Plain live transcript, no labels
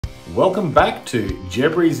Welcome back to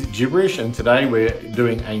Jebri's Gibberish, and today we're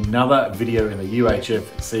doing another video in the UHF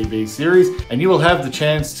CB series, and you will have the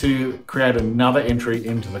chance to create another entry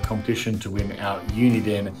into the competition to win our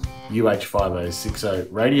Uniden UH5060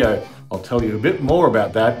 radio. I'll tell you a bit more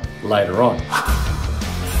about that later on.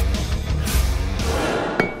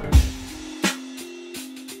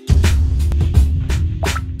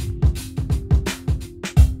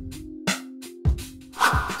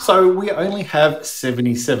 So we only have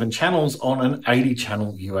 77 channels on an 80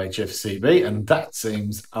 channel UHF CB, and that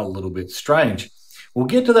seems a little bit strange. We'll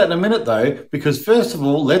get to that in a minute though, because first of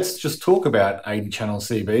all, let's just talk about 80 channel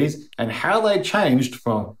CBs and how they changed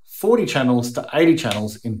from 40 channels to 80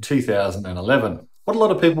 channels in 2011. What a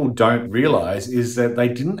lot of people don't realize is that they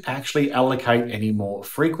didn't actually allocate any more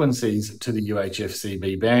frequencies to the UHF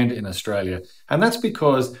CB band in Australia. And that's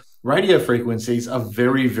because radio frequencies are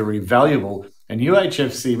very, very valuable, and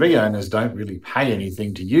UHF CB owners don't really pay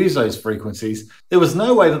anything to use those frequencies. There was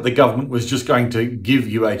no way that the government was just going to give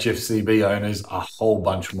UHF CB owners a whole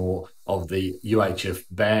bunch more of the UHF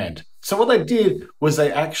band. So what they did was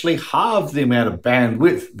they actually halved the amount of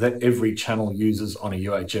bandwidth that every channel uses on a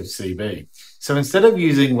UHF CB. So instead of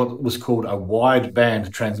using what was called a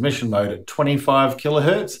wide-band transmission mode at 25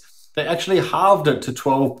 kilohertz, they actually halved it to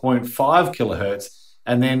 12.5 kilohertz,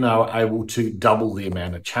 and then they were able to double the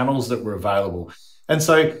amount of channels that were available. And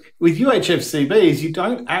so with UHF CBs, you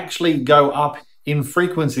don't actually go up in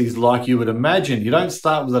frequencies like you would imagine. You don't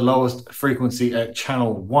start with the lowest frequency at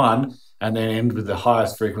channel 1 and then end with the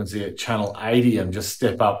highest frequency at channel 80 and just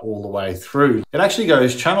step up all the way through. It actually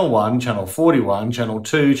goes channel 1, channel 41, channel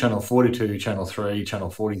 2, channel 42, channel 3, channel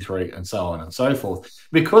 43, and so on and so forth,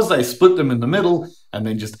 because they split them in the middle and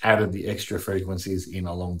then just added the extra frequencies in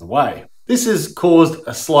along the way. This has caused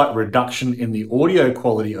a slight reduction in the audio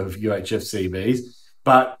quality of UHF CBs,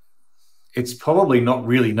 but it's probably not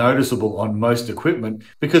really noticeable on most equipment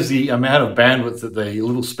because the amount of bandwidth that the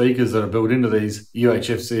little speakers that are built into these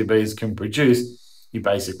UHF CBs can produce, you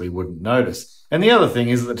basically wouldn't notice. And the other thing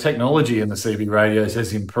is that the technology in the CB radios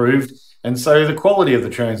has improved, and so the quality of the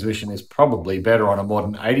transmission is probably better on a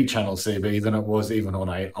modern 80 channel CB than it was even on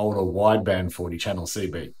an older wideband 40 channel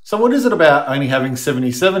CB. So what is it about only having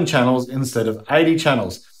 77 channels instead of 80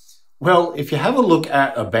 channels? Well, if you have a look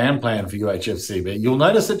at a band plan for UHF CB, you'll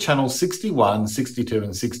notice that channels 61, 62,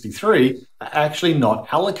 and 63 are actually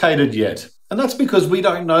not allocated yet. And that's because we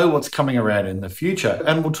don't know what's coming around in the future.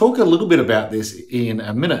 And we'll talk a little bit about this in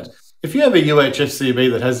a minute. If you have a UHF CB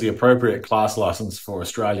that has the appropriate class license for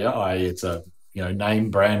Australia, i.e. it's a name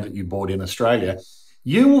brand that you bought in Australia,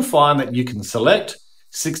 you will find that you can select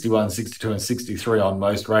 61, 62, and 63 on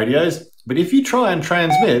most radios. But if you try and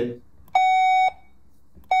transmit,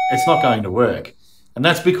 it's not going to work. And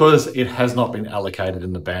that's because it has not been allocated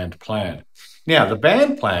in the band plan. Now, the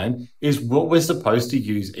band plan is what we're supposed to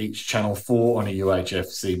use each channel for on a UHF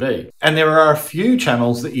CB. And there are a few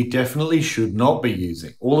channels that you definitely should not be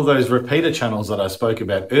using. All of those repeater channels that I spoke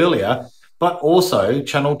about earlier, but also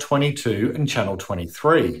channel 22 and channel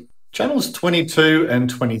 23. Channels 22 and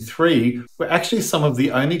 23 were actually some of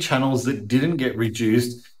the only channels that didn't get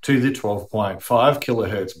reduced to the 12.5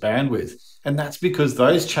 kilohertz bandwidth. And that's because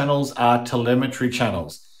those channels are telemetry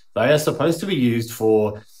channels. They are supposed to be used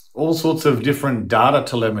for all sorts of different data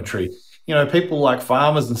telemetry. People like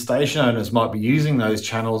farmers and station owners might be using those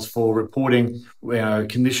channels for reporting,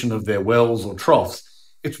 condition of their wells or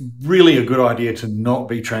troughs. It's really a good idea to not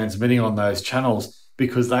be transmitting on those channels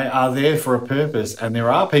because they are there for a purpose, and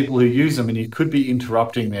there are people who use them, and you could be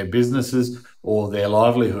interrupting their businesses or their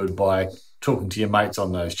livelihood by talking to your mates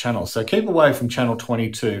on those channels. So keep away from channel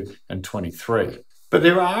 22 and 23. But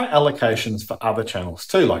there are allocations for other channels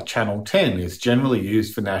too, like channel 10 is generally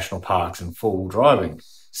used for national parks and four-wheel driving.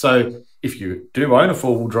 So if you do own a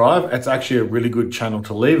four-wheel drive, it's actually a really good channel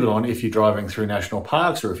to leave it on if you're driving through national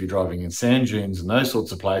parks or if you're driving in sand dunes and those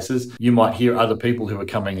sorts of places. You might hear other people who are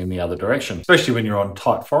coming in the other direction, especially when you're on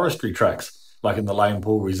tight forestry tracks, like in the Lane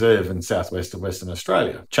Pool Reserve in southwest of Western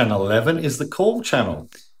Australia. Channel 11 is the call channel.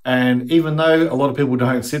 And even though a lot of people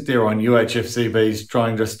don't sit there on UHF CBs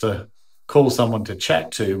trying just to call someone to chat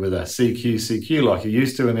to with a CQ like you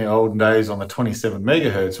used to in the olden days on the 27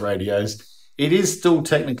 megahertz radios, it is still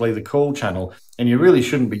technically the call channel, and you really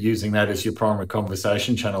shouldn't be using that as your primary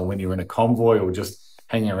conversation channel when you're in a convoy or just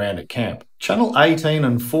hanging around at camp. Channel 18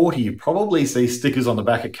 and 40, you probably see stickers on the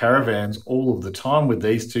back of caravans all of the time with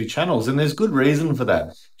these two channels, and there's good reason for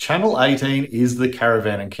that. Channel 18 is the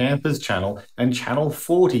caravan and campers channel, and channel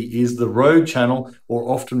 40 is the road channel,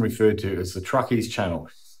 or often referred to as the truckies channel.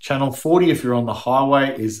 Channel 40, if you're on the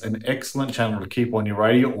highway, is an excellent channel to keep on your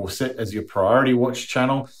radio or set as your priority watch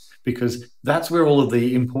channel, because that's where all of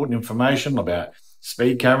the important information about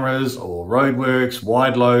speed cameras or roadworks,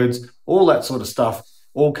 wide loads, all that sort of stuff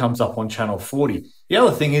all comes up on channel 40. The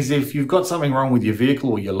other thing is, if you've got something wrong with your vehicle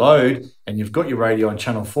or your load and you've got your radio on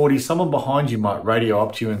channel 40, someone behind you might radio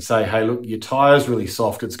up to you and say, hey, look, your tire's really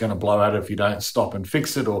soft, it's going to blow out if you don't stop and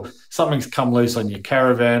fix it, or something's come loose on your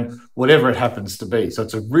caravan, whatever it happens to be. So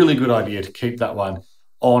it's a really good idea to keep that one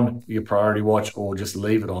on your priority watch or just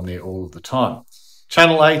leave it on there all of the time.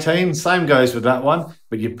 Channel 18, same goes with that one,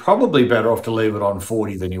 but you're probably better off to leave it on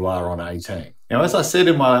 40 than you are on 18. Now, as I said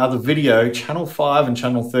in my other video, channel 5 and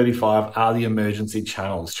channel 35 are the emergency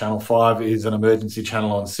channels. Channel 5 is an emergency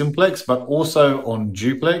channel on simplex, but also on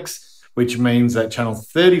duplex, which means that channel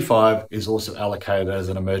 35 is also allocated as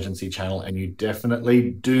an emergency channel, and you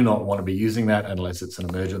definitely do not want to be using that unless it's an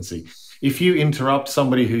emergency. If you interrupt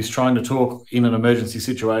somebody who's trying to talk in an emergency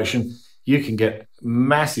situation, you can get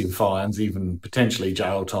massive fines, even potentially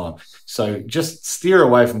jail time. So just steer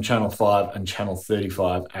away from channel 5 and channel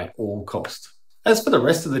 35 at all costs. As for the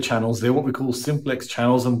rest of the channels, they're what we call simplex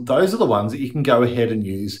channels, and those are the ones that you can go ahead and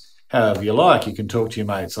use however you like. You can talk to your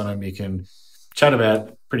mates on them, you can chat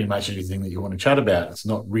about pretty much anything that you want to chat about. It's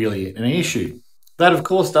not really an issue. That, of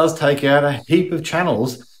course, does take out a heap of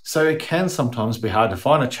channels, so it can sometimes be hard to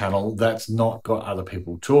find a channel that's not got other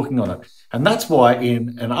people talking on it. And that's why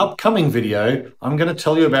in an upcoming video, I'm going to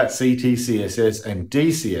tell you about CTCSS and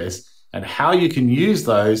DCS and how you can use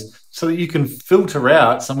those so that you can filter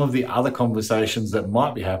out some of the other conversations that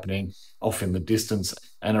might be happening off in the distance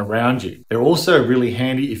and around you. They're also really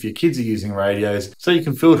handy if your kids are using radios, so you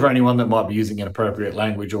can filter anyone that might be using inappropriate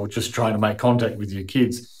language or just trying to make contact with your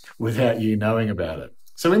kids without you knowing about it.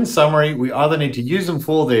 So in summary, we either need to use them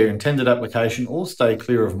for their intended application or stay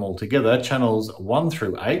clear of them altogether. Channels 1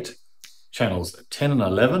 through 8, channels 10 and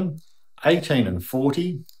 11, 18 and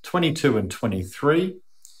 40, 22 and 23,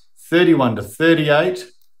 31 to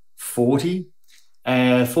 38, 40,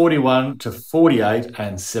 and 41 to 48,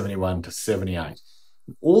 and 71 to 78.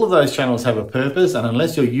 All of those channels have a purpose, and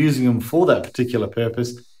unless you're using them for that particular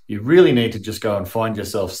purpose, you really need to just go and find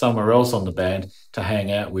yourself somewhere else on the band to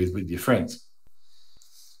hang out with your friends.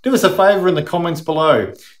 Do us a favour in the comments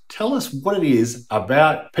below. Tell us what it is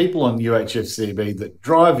about people on UHF CB that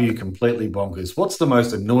drive you completely bonkers. What's the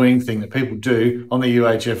most annoying thing that people do on the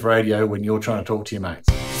UHF radio when you're trying to talk to your mates?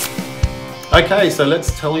 Okay, so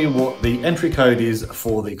let's tell you what the entry code is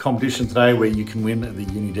for the competition today, where you can win the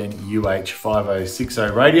Uniden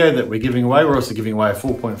UH5060 radio that we're giving away. We're also giving away a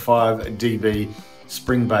 4.5 dB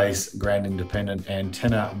spring base grand independent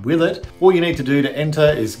antenna with it. All you need to do to enter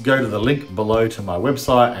is go to the link below to my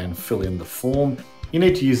website and fill in the form. You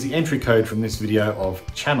need to use the entry code from this video of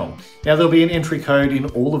channel. Now, there'll be an entry code in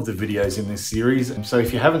all of the videos in this series, and so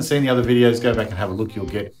if you haven't seen the other videos, go back and have a look. You'll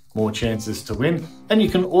get more chances to win. And you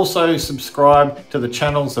can also subscribe to the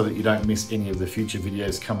channel so that you don't miss any of the future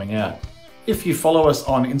videos coming out. If you follow us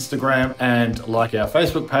on Instagram and like our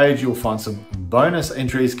Facebook page, you'll find some bonus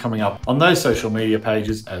entries coming up on those social media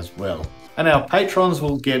pages as well. And our patrons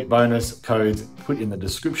will get bonus codes put in the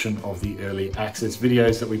description of the early access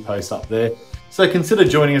videos that we post up there. So consider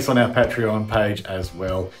joining us on our Patreon page as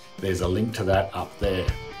well. There's a link to that up there.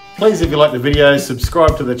 Please, if you like the video,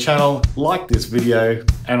 subscribe to the channel, like this video,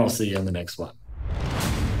 and I'll see you in the next one.